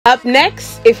Up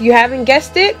next, if you haven't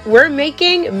guessed it, we're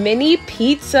making mini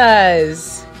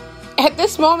pizzas. At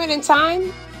this moment in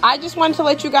time, I just wanted to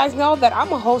let you guys know that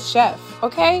I'm a whole chef,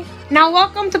 okay? Now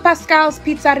welcome to Pascal's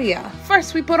Pizzeria.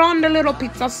 First we put on the little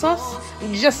pizza sauce,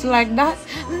 just like that.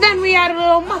 Then we add a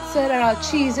little mozzarella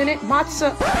cheese in it,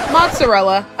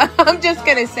 mozzarella, I'm just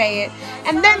gonna say it.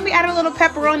 And then we add a little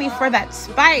pepperoni for that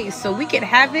spice so we can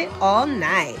have it all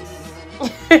nice.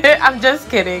 I'm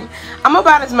just kidding. I'm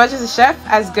about as much as a chef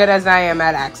as good as I am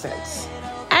at accents.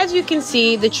 As you can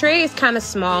see, the tray is kind of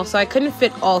small, so I couldn't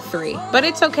fit all 3. But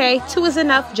it's okay, 2 is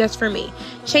enough just for me.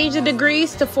 Change the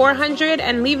degrees to 400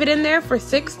 and leave it in there for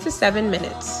 6 to 7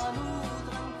 minutes.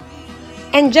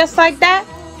 And just like that,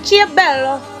 Chia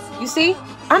bello. You see,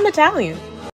 I'm Italian.